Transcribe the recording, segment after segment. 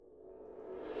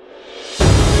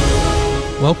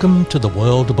Welcome to The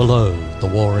World Below, The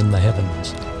War in the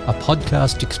Heavens, a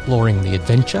podcast exploring the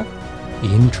adventure,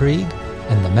 the intrigue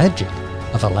and the magic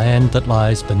of a land that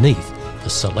lies beneath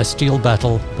the celestial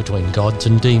battle between gods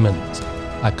and demons,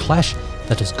 a clash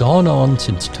that has gone on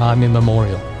since time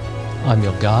immemorial. I'm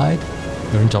your guide,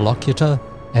 your interlocutor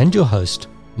and your host,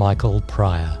 Michael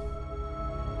Pryor.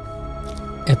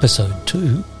 Episode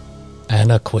 2,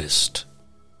 Anaquist.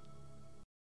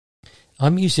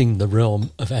 I'm using the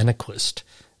realm of Anaquist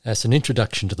as an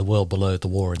introduction to the world below the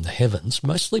war in the heavens,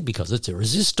 mostly because it's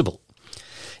irresistible.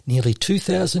 Nearly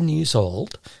 2,000 years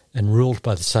old and ruled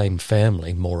by the same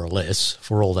family, more or less,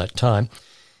 for all that time,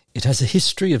 it has a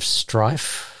history of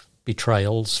strife,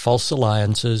 betrayals, false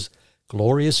alliances,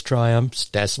 glorious triumphs,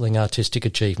 dazzling artistic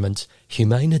achievements,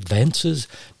 humane advances,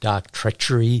 dark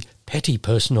treachery, petty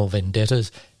personal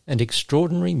vendettas, and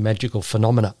extraordinary magical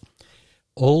phenomena,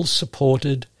 all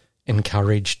supported,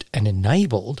 encouraged and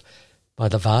enabled by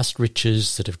the vast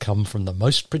riches that have come from the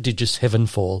most prodigious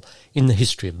Heavenfall in the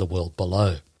history of the world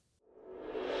below.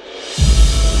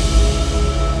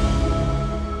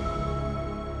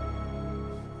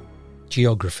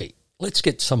 Geography. Let's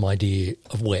get some idea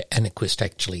of where Anaquist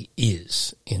actually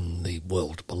is in the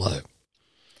world below.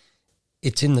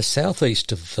 It's in the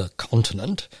southeast of the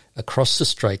continent, across the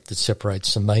strait that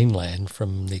separates the mainland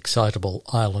from the excitable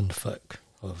island folk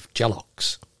of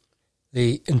Jalox.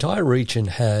 The entire region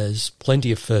has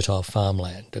plenty of fertile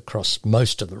farmland across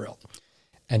most of the realm,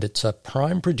 and it's a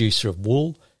prime producer of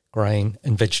wool, grain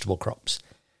and vegetable crops.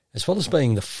 As well as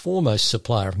being the foremost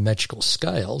supplier of magical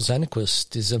scales,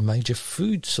 Anaquist is a major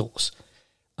food source,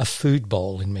 a food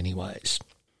bowl in many ways.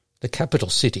 The capital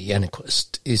city,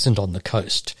 Anaquist, isn't on the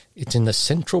coast. It's in the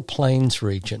Central Plains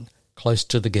region, close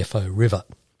to the Gefo River.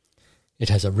 It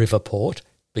has a river port,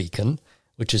 Beacon,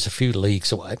 which is a few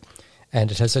leagues away, and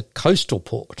it has a coastal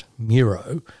port,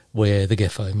 Miro, where the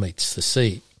Gefo meets the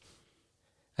sea.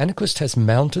 Anaquist has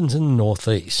mountains in the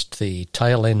northeast, the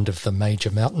tail end of the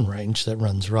major mountain range that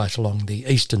runs right along the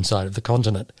eastern side of the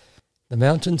continent. The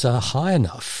mountains are high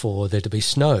enough for there to be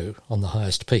snow on the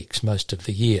highest peaks most of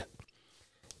the year.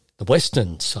 The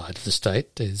western side of the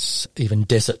state is even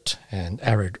desert and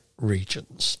arid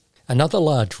regions. Another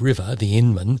large river, the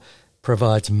Inman,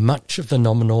 provides much of the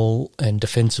nominal and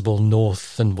defensible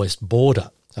north and west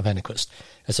border of Anaquist,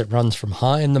 as it runs from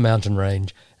high in the mountain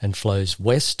range and flows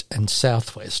west and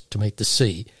southwest to meet the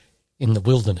sea in the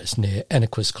wilderness near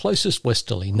Anaquist's closest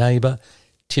westerly neighbour,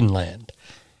 Tinland.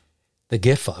 The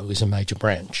Gefo is a major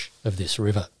branch of this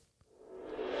river.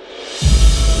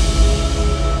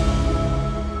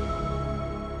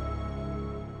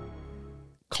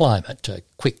 Climate, a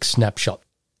quick snapshot.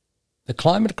 The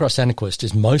climate across Anaquist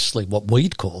is mostly what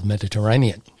we'd call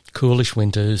Mediterranean. Coolish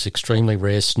winters, extremely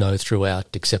rare snow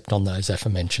throughout, except on those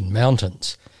aforementioned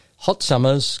mountains. Hot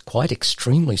summers, quite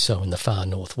extremely so in the far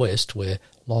northwest, where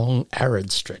long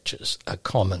arid stretches are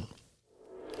common.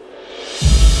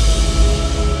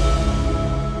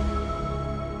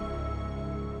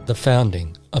 The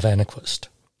founding of Anaquist.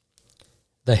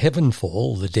 The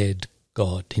Heavenfall, the dead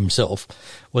god himself,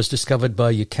 was discovered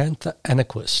by Eucantha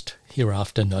Anaquist,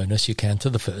 hereafter known as Eucantha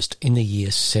I, in the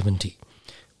year 70.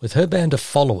 With her band of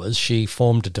followers, she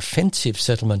formed a defensive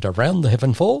settlement around the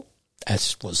Heavenfall,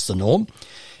 as was the norm,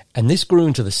 and this grew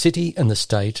into the city and the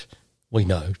state we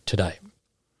know today.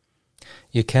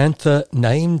 Eucantha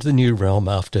named the new realm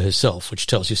after herself, which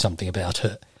tells you something about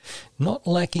her. Not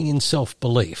lacking in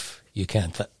self-belief,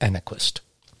 Eucantha Anaquist.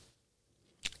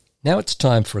 Now it's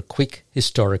time for a quick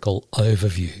historical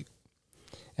overview.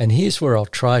 And here's where I'll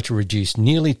try to reduce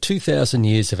nearly 2,000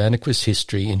 years of Anaquist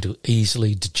history into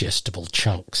easily digestible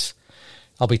chunks.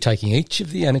 I'll be taking each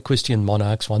of the Anaquistian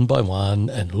monarchs one by one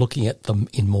and looking at them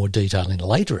in more detail in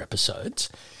later episodes.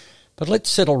 But let's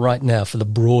settle right now for the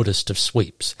broadest of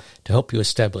sweeps to help you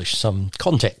establish some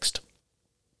context.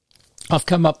 I've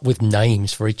come up with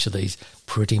names for each of these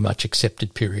pretty much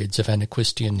accepted periods of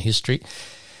Anaquistian history,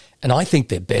 and I think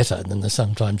they're better than the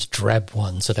sometimes drab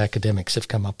ones that academics have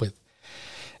come up with.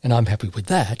 And I'm happy with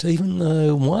that, even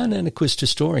though one Anaquist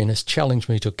historian has challenged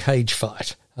me to a cage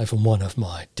fight over one of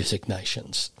my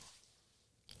designations.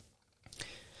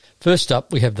 First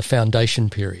up, we have the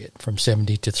foundation period from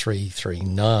 70 to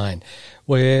 339,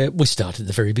 where we start at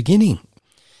the very beginning.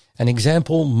 An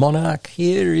example monarch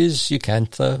here is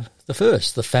Eucantha I,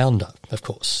 the founder, of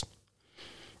course.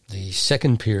 The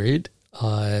second period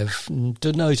I've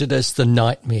denoted as the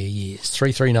nightmare years,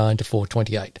 339 to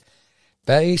 428.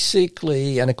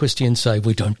 Basically, Anaquistians say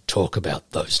we don't talk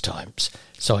about those times,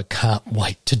 so I can't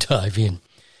wait to dive in.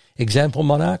 Example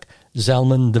monarch,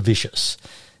 Zalman the Vicious.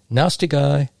 Nasty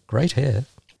guy, great hair.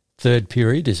 Third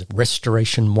period is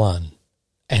Restoration 1.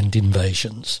 and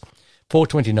invasions.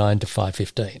 429 to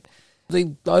 515.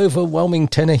 The overwhelming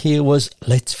tenor here was,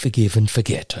 let's forgive and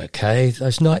forget, okay?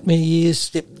 Those nightmare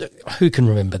years, who can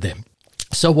remember them?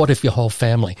 So what if your whole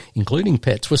family, including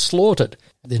pets, were slaughtered?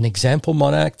 An example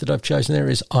monarch that I've chosen there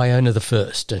is Iona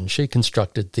I, and she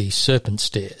constructed the Serpent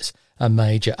Stairs, a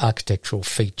major architectural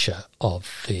feature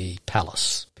of the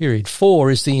palace. Period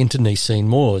 4 is the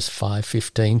Internecine Wars,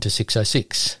 515 to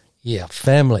 606. Yeah,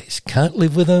 families can't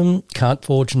live with them, can't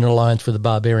forge an alliance with a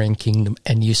barbarian kingdom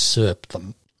and usurp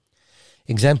them.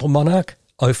 Example monarch,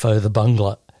 Ofo the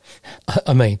Bungler.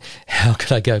 I mean, how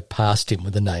could I go past him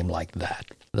with a name like that?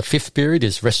 The 5th period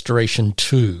is Restoration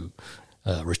 2,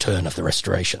 Return of the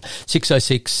Restoration,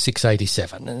 606,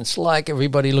 687. And it's like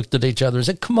everybody looked at each other and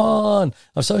said, come on,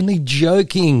 I was only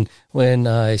joking when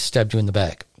I stabbed you in the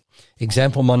back.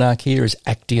 Example monarch here is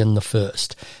Actaeon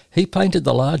I. He painted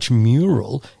the large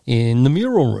mural in the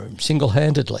mural room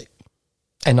single-handedly.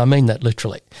 And I mean that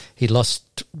literally. He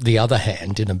lost the other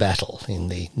hand in a battle in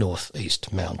the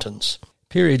northeast mountains.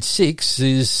 Period 6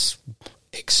 is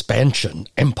expansion,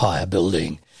 empire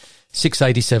building,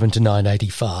 687 to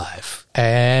 985.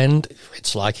 And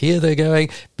it's like here they're going,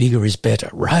 bigger is better,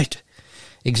 right?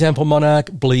 Example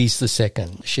monarch, Blaise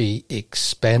II. She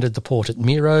expanded the port at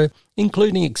Miro,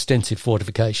 including extensive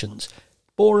fortifications.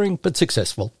 Boring but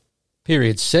successful.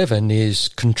 Period 7 is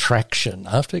contraction.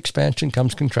 After expansion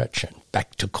comes contraction.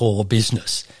 Back to core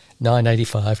business,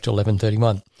 985 to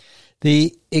 1131.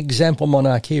 The example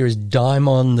monarch here is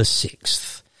Daimon VI.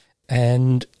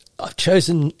 And I've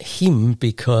chosen him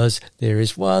because there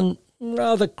is one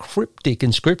rather cryptic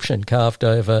inscription carved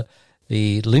over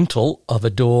the lintel of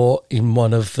a door in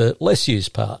one of the less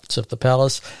used parts of the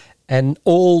palace. And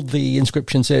all the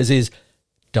inscription says is,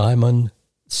 Daimon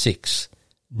VI,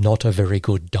 not a very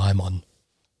good daimon.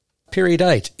 Period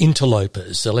 8,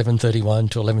 interlopers, 1131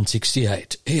 to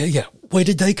 1168. Yeah, where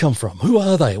did they come from? Who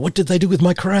are they? What did they do with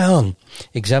my crown?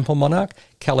 Example monarch,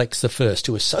 Calex I,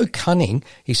 who was so cunning,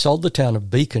 he sold the town of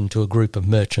Beacon to a group of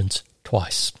merchants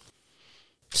twice.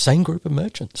 Same group of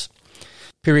merchants.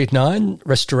 Period 9,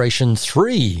 Restoration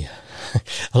 3,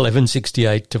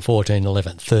 1168 to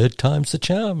 1411. Third time's the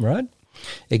charm, right?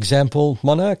 Example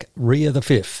monarch, Rhea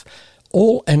V.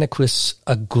 All Anaquists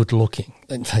are good-looking,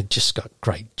 and they've just got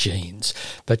great genes.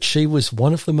 But she was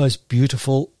one of the most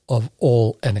beautiful of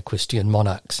all Anaquistian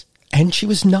monarchs. And she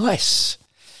was nice.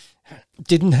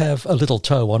 Didn't have a little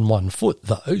toe on one foot,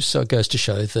 though, so it goes to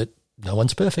show that no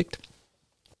one's perfect.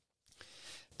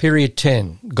 Period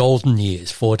 10, Golden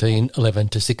Years, 1411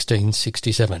 to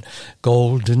 1667.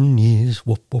 Golden years,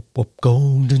 whoop, whoop, whoop,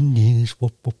 golden years,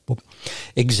 whoop, whoop, whoop.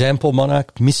 Example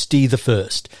monarch, Misty I.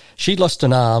 She lost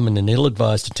an arm in an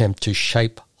ill-advised attempt to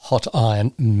shape hot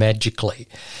iron magically.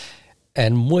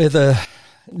 And whether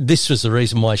this was the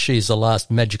reason why she is the last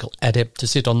magical adept to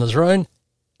sit on the throne,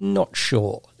 not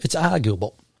sure. It's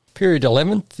arguable. Period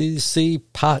 11th is the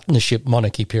partnership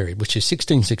monarchy period, which is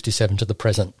 1667 to the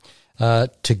present.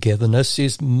 Togetherness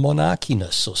is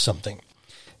monarchiness or something.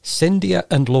 Sendia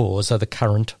and Laws are the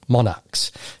current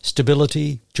monarchs.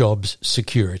 Stability, jobs,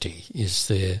 security is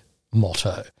their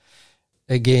motto.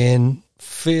 Again,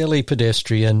 fairly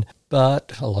pedestrian,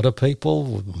 but a lot of people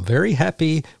were very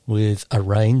happy with a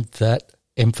reign that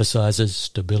emphasises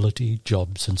stability,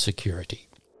 jobs and security.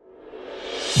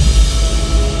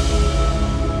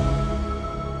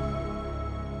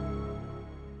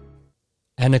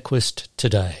 Anaquist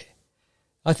today.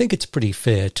 I think it's pretty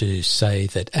fair to say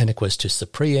that Anaquist is the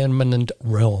preeminent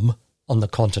realm on the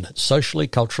continent, socially,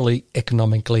 culturally,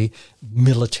 economically,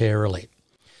 militarily.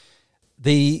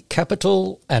 The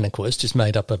capital, Anaquist, is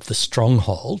made up of the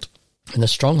stronghold, and the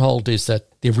stronghold is the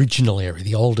original area,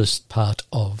 the oldest part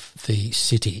of the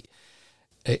city.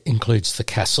 It includes the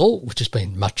castle, which has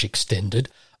been much extended,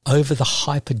 over the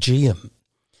hypogeum.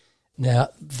 Now,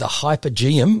 the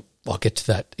hypogeum, I'll get to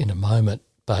that in a moment,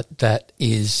 but that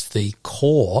is the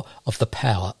core of the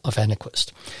power of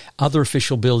Anaquist. Other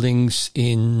official buildings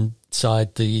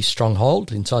inside the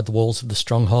stronghold, inside the walls of the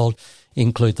stronghold,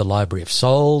 include the Library of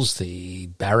Souls, the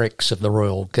barracks of the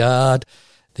Royal Guard,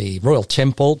 the Royal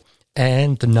Temple,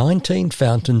 and the 19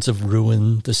 fountains of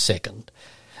Ruin II.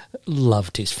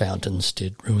 Loved his fountains,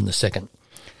 did Ruin II.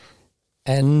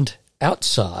 And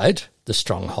outside the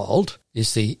stronghold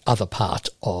is the other part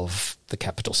of the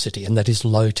capital city, and that is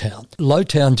Lowtown.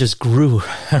 Lowtown just grew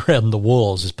around the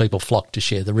walls as people flocked to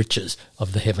share the riches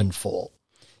of the Heavenfall.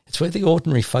 It's where the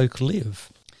ordinary folk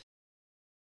live.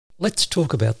 Let's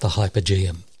talk about the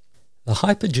hypogeum. The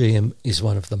hypogeum is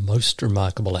one of the most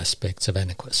remarkable aspects of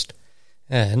Anaquist.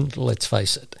 And let's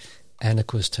face it,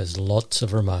 Anaquist has lots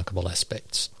of remarkable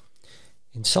aspects.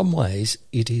 In some ways,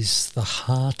 it is the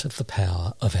heart of the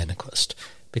power of Anaquist,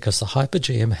 because the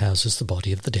hypogeum houses the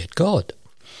body of the dead god.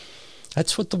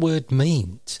 That's what the word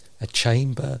means, a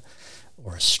chamber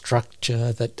or a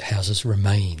structure that houses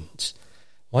remains.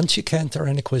 Once Jocantha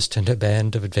Anaquist and her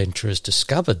band of adventurers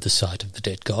discovered the site of the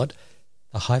dead god,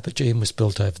 the hypogeum was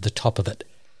built over the top of it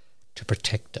to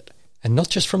protect it, and not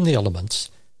just from the elements,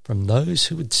 from those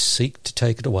who would seek to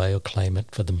take it away or claim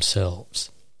it for themselves.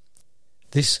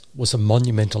 This was a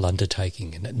monumental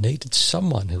undertaking, and it needed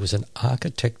someone who was an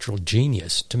architectural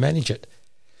genius to manage it.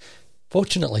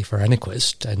 Fortunately for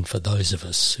Anaquist, and for those of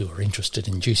us who are interested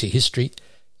in juicy history,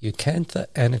 Jocantha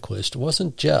Anaquist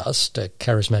wasn't just a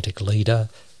charismatic leader,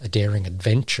 a daring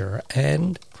adventurer,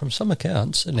 and, from some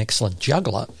accounts, an excellent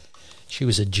juggler. She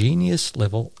was a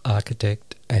genius-level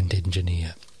architect and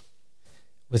engineer.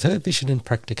 With her vision and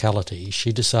practicality,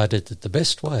 she decided that the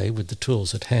best way with the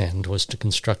tools at hand was to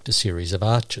construct a series of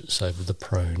arches over the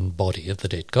prone body of the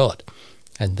dead god,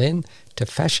 and then to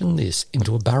fashion this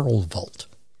into a barrel vault.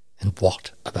 And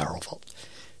what a barrel vault!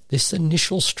 This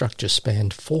initial structure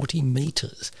spanned 40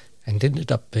 metres and ended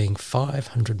up being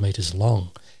 500 metres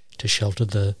long to shelter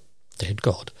the dead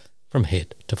god from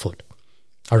head to foot.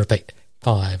 I repeat,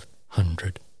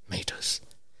 500 metres.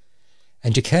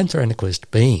 And Jocantha Anaquist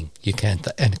being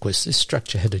Jocantha Anaquist, this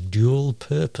structure had a dual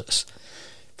purpose,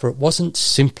 for it wasn't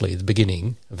simply the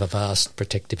beginning of a vast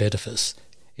protective edifice.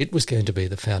 It was going to be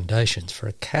the foundations for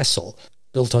a castle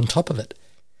built on top of it,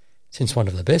 since one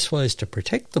of the best ways to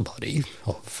protect the body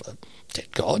of a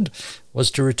dead god was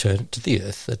to return it to the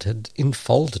earth that had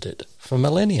enfolded it for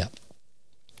millennia.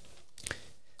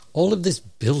 All of this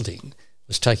building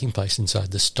was taking place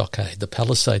inside the stockade, the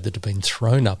palisade that had been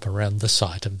thrown up around the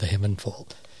site of the Heavenfall,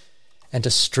 and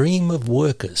a stream of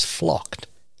workers flocked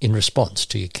in response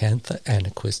to Jocantha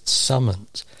Anaquist's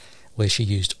summons, where she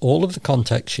used all of the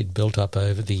contacts she'd built up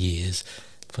over the years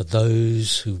for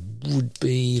those who would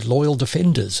be loyal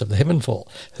defenders of the Heavenfall,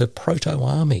 her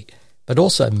proto-army, but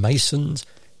also masons,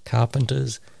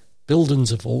 carpenters,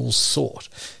 builders of all sort,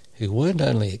 who weren't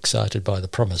only excited by the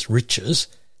promised riches,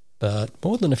 but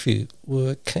more than a few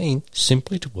were keen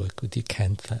simply to work with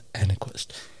Jocantha Anaquist.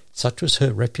 Such was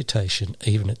her reputation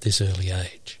even at this early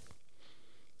age.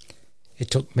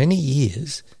 It took many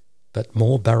years, but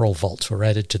more barrel vaults were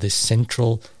added to this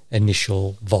central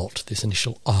initial vault, this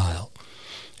initial aisle.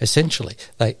 Essentially,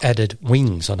 they added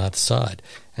wings on either side,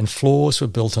 and floors were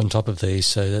built on top of these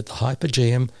so that the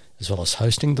hypogeum, as well as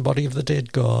hosting the body of the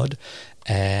dead god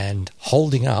and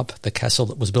holding up the castle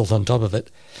that was built on top of it,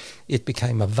 it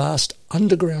became a vast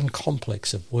underground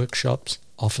complex of workshops,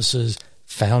 offices,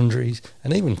 foundries,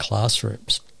 and even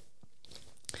classrooms.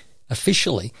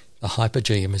 Officially, the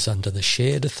hypogeum is under the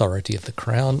shared authority of the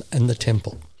crown and the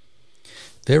temple.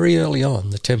 Very early on,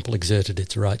 the temple exerted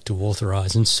its right to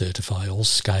authorise and certify all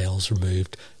scales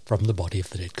removed from the body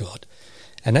of the dead god,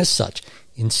 and as such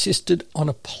insisted on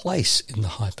a place in the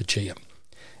hypogeum.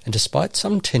 And despite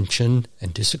some tension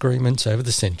and disagreements over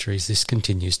the centuries, this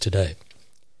continues today.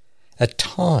 At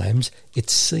times,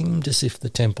 it seemed as if the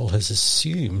temple has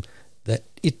assumed that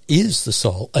it is the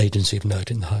sole agency of note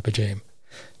in the hypogeum.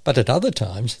 But at other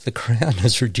times, the crown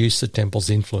has reduced the temple's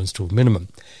influence to a minimum.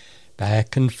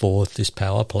 Back and forth this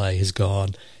power play has gone,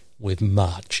 with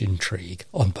much intrigue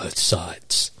on both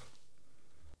sides.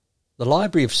 The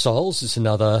Library of Souls is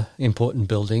another important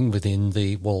building within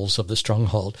the walls of the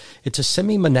stronghold. It's a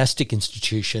semi-monastic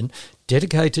institution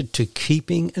dedicated to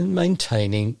keeping and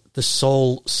maintaining the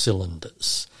soul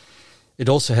cylinders. It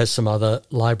also has some other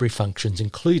library functions,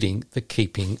 including the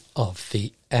keeping of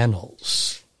the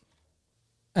annals.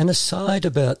 An aside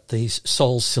about these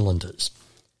soul cylinders.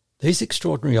 These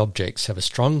extraordinary objects have a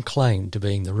strong claim to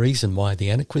being the reason why the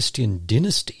Anaquistian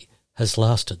dynasty has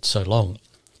lasted so long.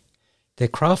 They're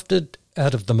crafted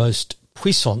out of the most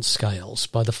puissant scales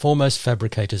by the foremost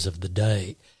fabricators of the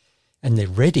day, and they're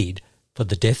readied for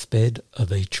the deathbed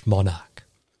of each monarch.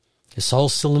 The soul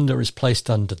cylinder is placed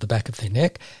under the back of their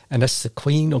neck, and as the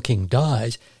queen or king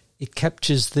dies, it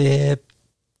captures their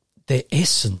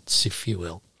essence, if you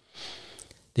will.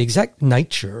 The exact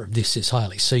nature of this is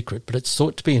highly secret, but it's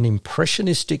thought to be an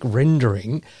impressionistic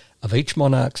rendering of each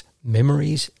monarch's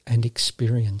memories and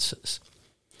experiences.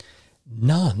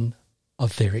 None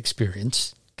of their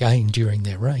experience gained during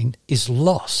their reign is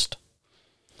lost.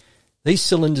 These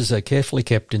cylinders are carefully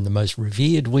kept in the most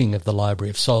revered wing of the Library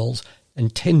of Souls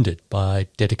and tended by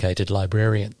dedicated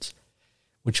librarians,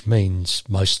 which means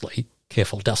mostly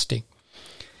careful dusting.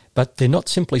 But they're not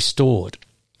simply stored.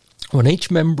 When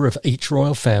each member of each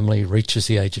royal family reaches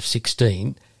the age of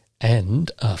 16,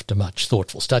 and after much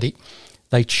thoughtful study,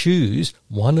 they choose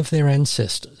one of their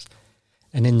ancestors,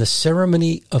 and in the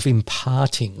ceremony of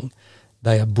imparting,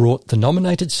 they are brought the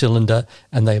nominated cylinder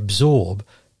and they absorb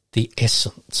the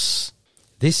essence.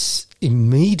 This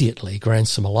immediately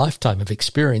grants them a lifetime of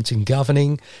experience in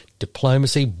governing,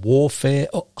 diplomacy, warfare,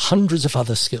 or hundreds of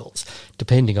other skills,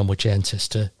 depending on which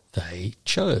ancestor they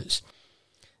chose.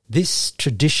 This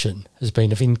tradition has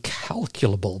been of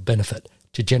incalculable benefit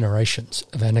to generations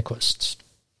of Anaquists.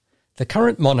 The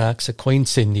current monarchs are Queen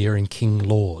Scindia and King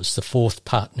Lors, the fourth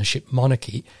partnership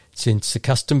monarchy, since the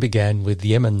custom began with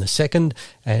Yemen II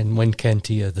and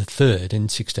Wencantia III in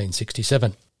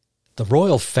 1667. The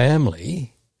royal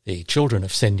family, the children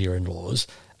of Scindia and Lors,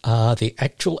 are the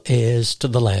actual heirs to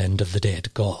the land of the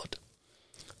dead god.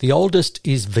 The oldest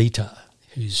is Vita,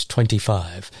 who's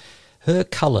 25. Her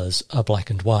colours are black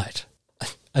and white.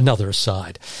 Another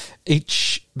aside,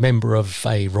 each member of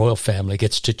a royal family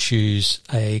gets to choose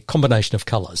a combination of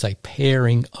colours, a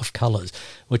pairing of colours,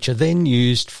 which are then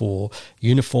used for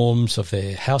uniforms of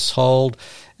their household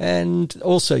and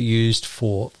also used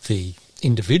for the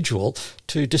individual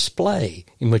to display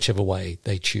in whichever way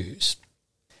they choose.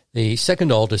 The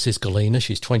second oldest is Galena,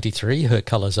 she's 23, her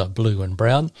colours are blue and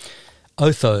brown.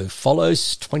 Otho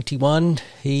follows, 21,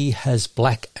 he has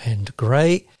black and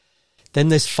grey. Then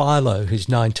there's Philo, who's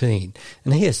 19,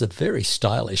 and he has a very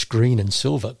stylish green and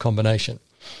silver combination.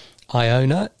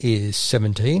 Iona is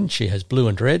 17, she has blue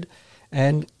and red,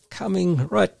 and coming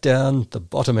right down the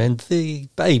bottom end, the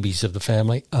babies of the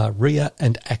family are Rhea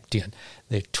and Actaeon.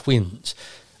 They're twins.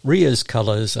 Rhea's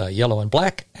colours are yellow and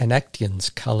black, and Actaeon's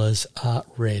colours are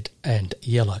red and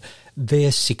yellow.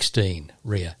 They're 16,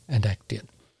 Rhea and Actaeon.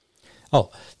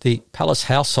 Oh, the palace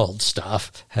household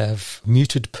staff have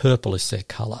muted purple as their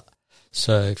colour.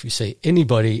 So if you see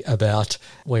anybody about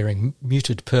wearing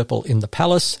muted purple in the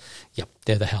palace, yep,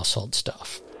 they're the household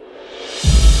staff.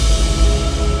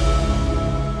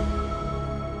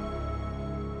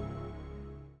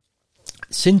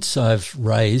 Since I've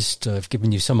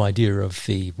given you some idea of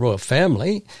the royal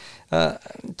family,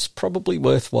 it's probably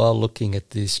worthwhile looking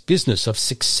at this business of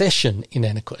succession in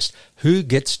Anaquist. Who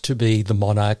gets to be the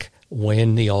monarch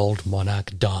when the old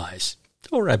monarch dies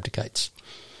or abdicates?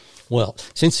 Well,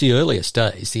 since the earliest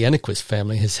days, the Anaquist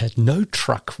family has had no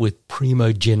truck with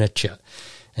primogeniture,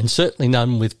 and certainly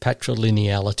none with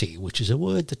patrilineality, which is a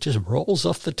word that just rolls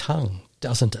off the tongue,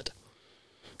 doesn't it?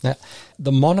 Now,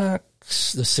 the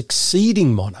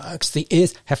succeeding monarchs, the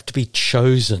heirs have to be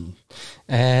chosen,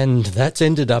 and that's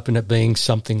ended up in it being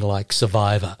something like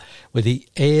Survivor, where the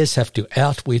heirs have to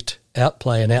outwit,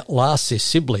 outplay and outlast their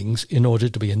siblings in order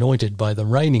to be anointed by the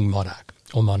reigning monarch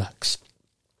or monarchs.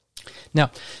 Now,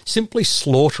 simply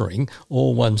slaughtering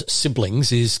all one's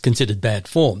siblings is considered bad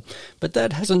form, but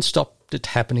that hasn't stopped it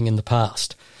happening in the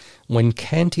past. When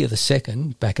Cantia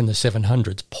II, back in the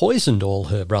 700s, poisoned all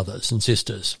her brothers and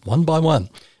sisters, one by one,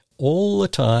 all the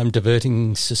time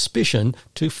diverting suspicion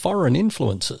to foreign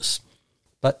influences.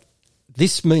 But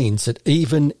this means that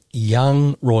even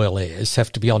young royal heirs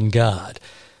have to be on guard,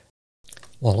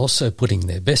 while also putting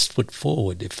their best foot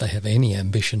forward if they have any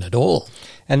ambition at all.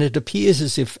 And it appears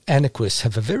as if Anaquists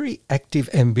have a very active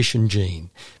ambition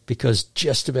gene, because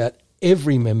just about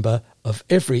every member of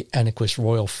every Anaquist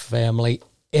royal family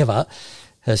ever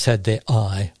has had their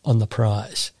eye on the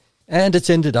prize. And it's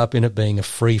ended up in it being a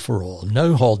free-for-all,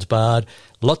 no holds barred,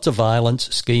 lots of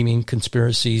violence, scheming,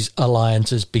 conspiracies,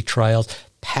 alliances, betrayals,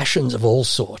 passions of all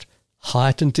sort,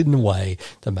 heightened in a way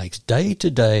that makes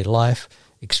day-to-day life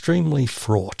extremely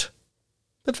fraught,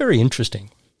 but very interesting.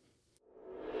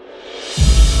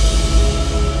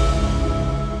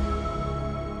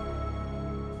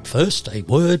 First, a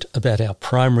word about our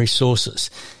primary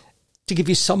sources, to give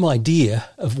you some idea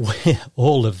of where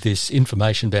all of this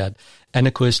information about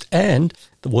Anaquist and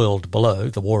the world below,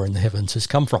 the war in the heavens, has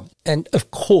come from. And of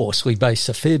course, we base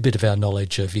a fair bit of our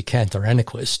knowledge of Eucantha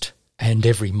Anaquist and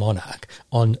every monarch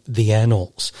on the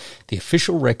annals, the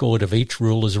official record of each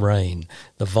ruler's reign,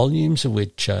 the volumes of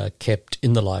which are kept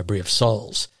in the Library of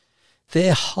Souls.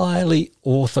 They're highly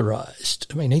authorised.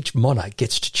 I mean, each monarch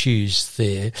gets to choose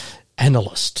their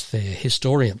annalist, their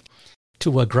historian.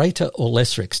 To a greater or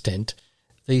lesser extent,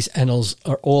 these annals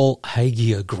are all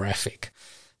hagiographic,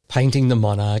 painting the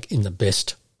monarch in the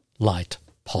best light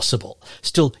possible.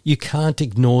 Still, you can't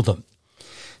ignore them.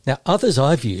 Now, others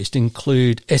I've used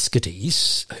include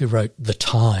Eschates, who wrote The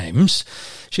Times.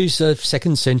 She's a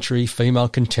 2nd century female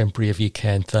contemporary of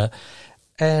Eucantha,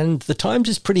 and The Times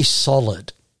is pretty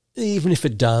solid, even if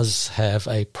it does have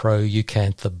a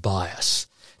pro-Eucantha bias.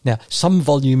 Now, some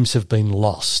volumes have been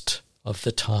lost of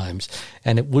the times,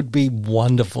 and it would be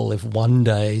wonderful if one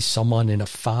day someone in a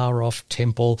far-off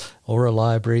temple or a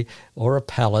library or a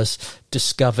palace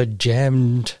discovered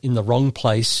jammed in the wrong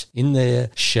place in their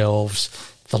shelves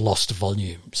the lost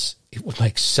volumes. It would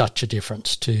make such a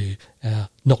difference to our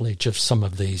knowledge of some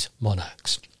of these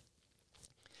monarchs.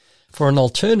 For an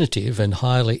alternative and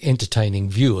highly entertaining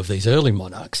view of these early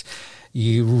monarchs,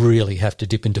 you really have to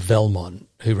dip into Velmont,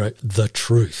 who wrote The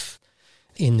Truth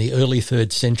in the early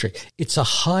 3rd century. It's a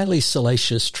highly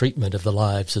salacious treatment of the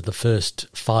lives of the first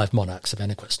 5 monarchs of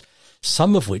Anaquist,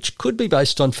 some of which could be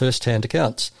based on first-hand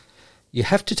accounts. You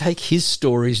have to take his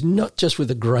stories not just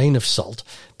with a grain of salt,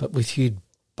 but with huge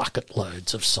bucket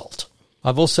loads of salt.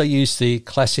 I've also used the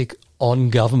classic On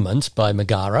Government by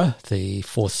Megara, the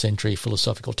 4th century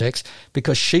philosophical text,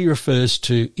 because she refers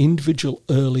to individual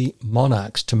early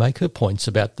monarchs to make her points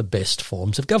about the best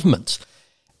forms of governments.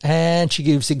 And she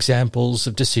gives examples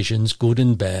of decisions, good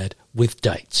and bad, with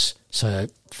dates. So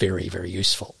very, very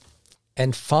useful.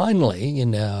 And finally,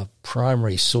 in our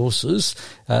primary sources,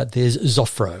 there's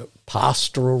Zophro,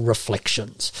 Pastoral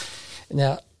Reflections.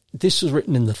 Now, this was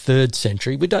written in the 3rd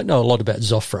century. We don't know a lot about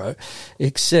Zophro,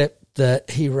 except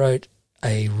that he wrote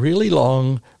a really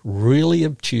long, really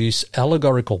obtuse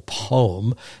allegorical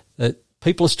poem that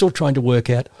people are still trying to work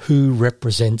out who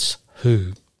represents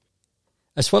who.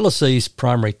 As well as these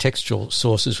primary textual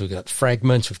sources, we've got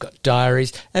fragments, we've got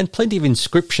diaries, and plenty of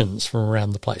inscriptions from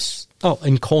around the place. Oh,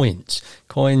 and coins.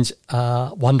 Coins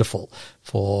are wonderful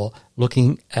for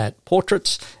looking at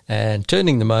portraits and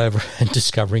turning them over and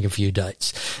discovering a few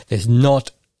dates. There's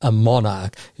not a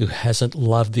monarch who hasn't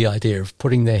loved the idea of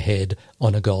putting their head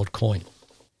on a gold coin.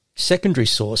 Secondary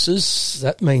sources,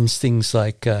 that means things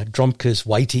like Dromke's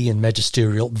weighty and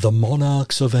magisterial The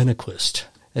Monarchs of Anaquist.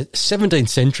 17th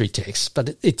century text,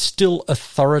 but it's still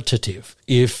authoritative,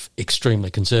 if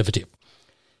extremely conservative.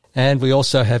 And we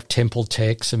also have temple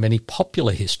texts and many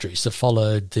popular histories that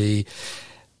followed the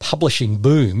publishing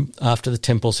boom after the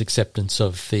temple's acceptance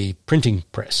of the printing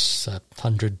press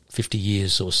 150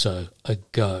 years or so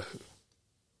ago.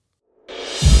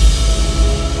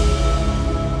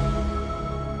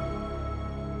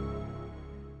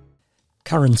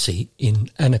 Currency in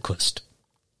Anaquist.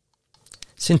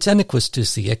 Since Anaquist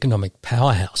is the economic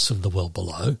powerhouse of the world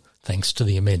below, thanks to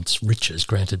the immense riches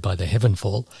granted by the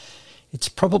Heavenfall, it's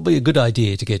probably a good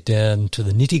idea to get down to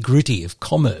the nitty-gritty of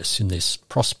commerce in this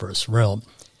prosperous realm.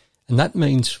 And that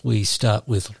means we start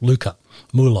with lucre,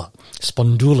 moolah,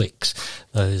 spondulix,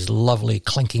 those lovely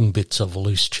clanking bits of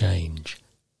loose change.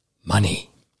 Money.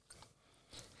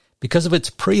 Because of its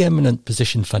preeminent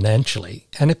position financially,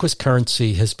 Anaquist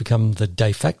currency has become the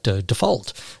de facto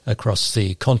default across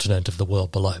the continent of the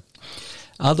world below.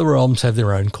 Other realms have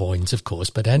their own coins, of course,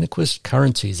 but Anaquist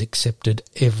currency is accepted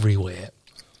everywhere.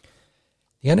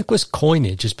 The Anaquist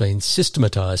coinage has been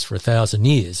systematised for 1,000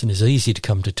 years and is easy to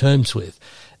come to terms with,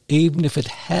 even if it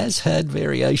has had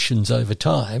variations over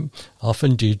time,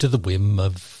 often due to the whim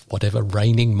of whatever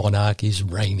reigning monarch is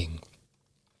reigning.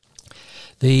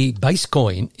 The base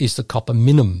coin is the copper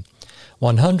minimum.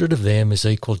 100 of them is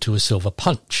equal to a silver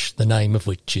punch, the name of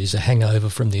which is a hangover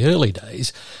from the early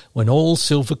days when all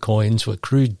silver coins were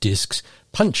crude discs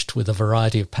punched with a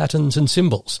variety of patterns and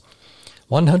symbols.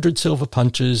 100 silver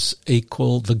punches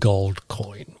equal the gold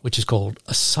coin, which is called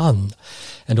a sun,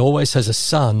 and always has a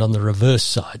sun on the reverse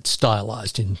side,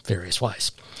 stylised in various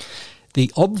ways.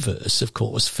 The obverse, of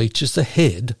course, features the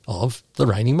head of the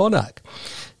reigning monarch.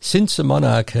 Since a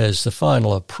monarch has the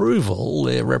final approval,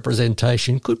 their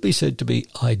representation could be said to be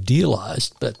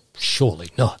idealised, but surely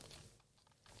not.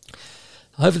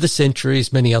 Over the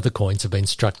centuries, many other coins have been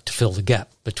struck to fill the gap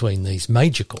between these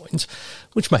major coins,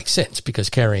 which makes sense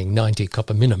because carrying 90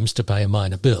 copper minims to pay a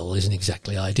minor bill isn't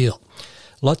exactly ideal.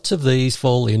 Lots of these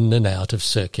fall in and out of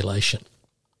circulation.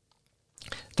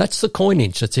 That's the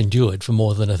coinage that's endured for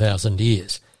more than 1,000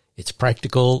 years. It's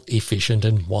practical, efficient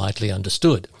and widely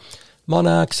understood.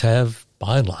 Monarchs have,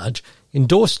 by and large,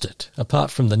 endorsed it,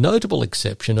 apart from the notable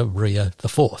exception of Rhea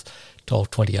IV,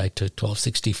 1228 to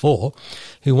 1264,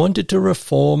 who wanted to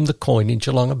reform the coinage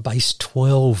along a base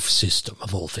 12 system,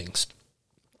 of all things.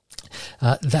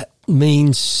 That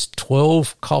means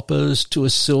 12 coppers to a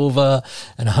silver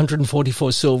and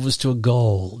 144 silvers to a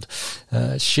gold.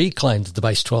 She claimed that the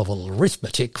base 12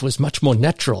 arithmetic was much more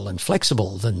natural and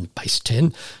flexible than base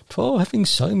 10, 12 having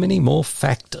so many more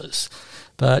factors.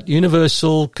 But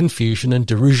universal confusion and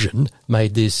derision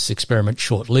made this experiment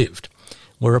short-lived,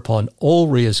 whereupon all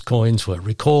Rhea's coins were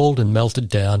recalled and melted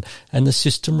down and the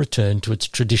system returned to its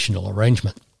traditional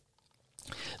arrangement.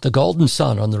 The golden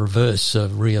sun on the reverse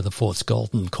of Rhea IV's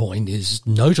golden coin is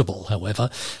notable,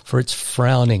 however, for its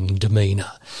frowning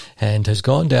demeanour, and has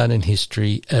gone down in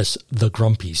history as the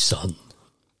grumpy sun.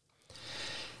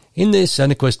 In this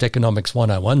Anaquist Economics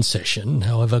 101 session,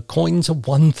 however, coins are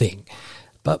one thing,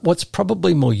 but what's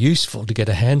probably more useful to get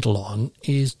a handle on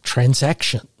is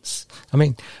transactions. I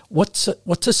mean, what's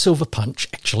a silver punch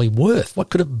actually worth?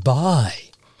 What could it buy?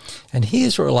 And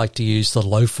here's where I like to use the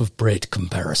loaf of bread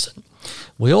comparison.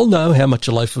 We all know how much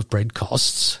a loaf of bread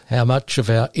costs, how much of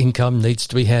our income needs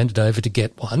to be handed over to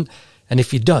get one, and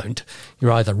if you don't,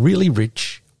 you're either really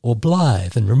rich or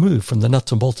blithe and removed from the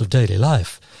nuts and bolts of daily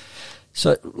life.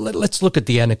 So let's look at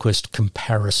the Anaquist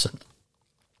comparison.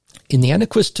 In the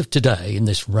Anaquist of today, in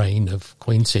this reign of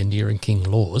Queen Cynthia and King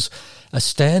Laws, a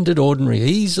standard, ordinary,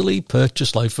 easily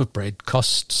purchased loaf of bread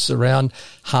costs around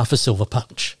half a silver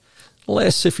punch.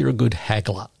 Less if you're a good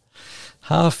haggler.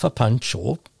 Half a punch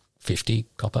or 50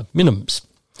 copper minims.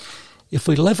 If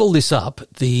we level this up,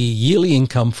 the yearly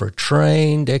income for a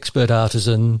trained, expert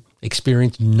artisan,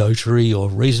 experienced notary or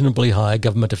reasonably high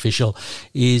government official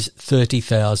is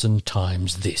 30,000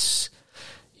 times this.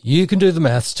 You can do the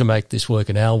maths to make this work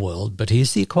in our world, but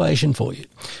here's the equation for you.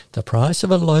 The price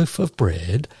of a loaf of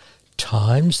bread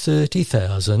times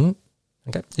 30,000.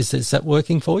 Okay, is that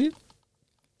working for you?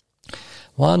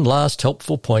 One last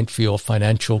helpful point for your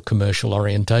financial commercial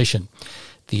orientation.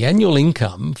 The annual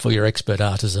income for your expert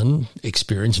artisan,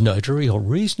 experienced notary or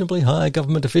reasonably high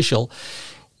government official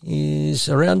is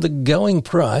around the going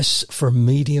price for a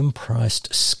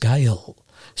medium-priced scale,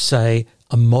 say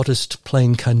a modest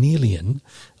plain carnelian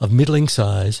of middling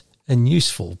size and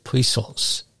useful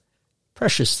puissance.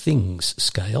 Precious things,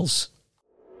 scales.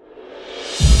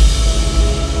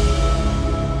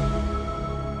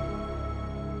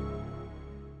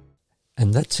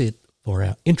 And that's it for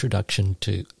our introduction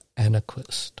to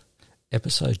Anaquist,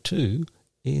 Episode 2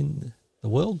 in The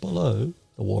World Below,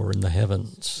 The War in the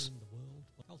Heavens.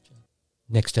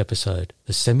 Next episode,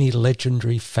 the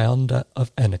semi-legendary founder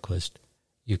of Anaquist,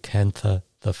 Eucantha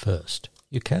I,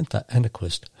 Eucantha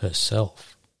Anaquist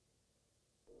herself.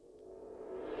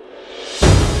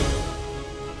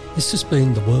 This has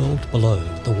been The World Below,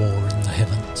 The War in the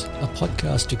Heavens, a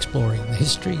podcast exploring the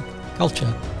history,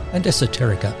 culture and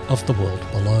esoterica of the world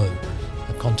below,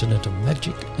 a continent of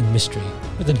magic and mystery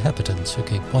with inhabitants who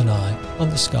keep one eye on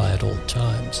the sky at all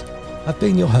times. I've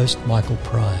been your host, Michael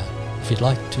Pryor. If you'd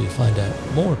like to find out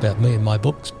more about me and my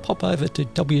books, pop over to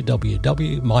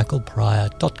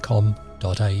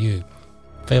www.michaelpryor.com.au.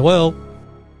 Farewell.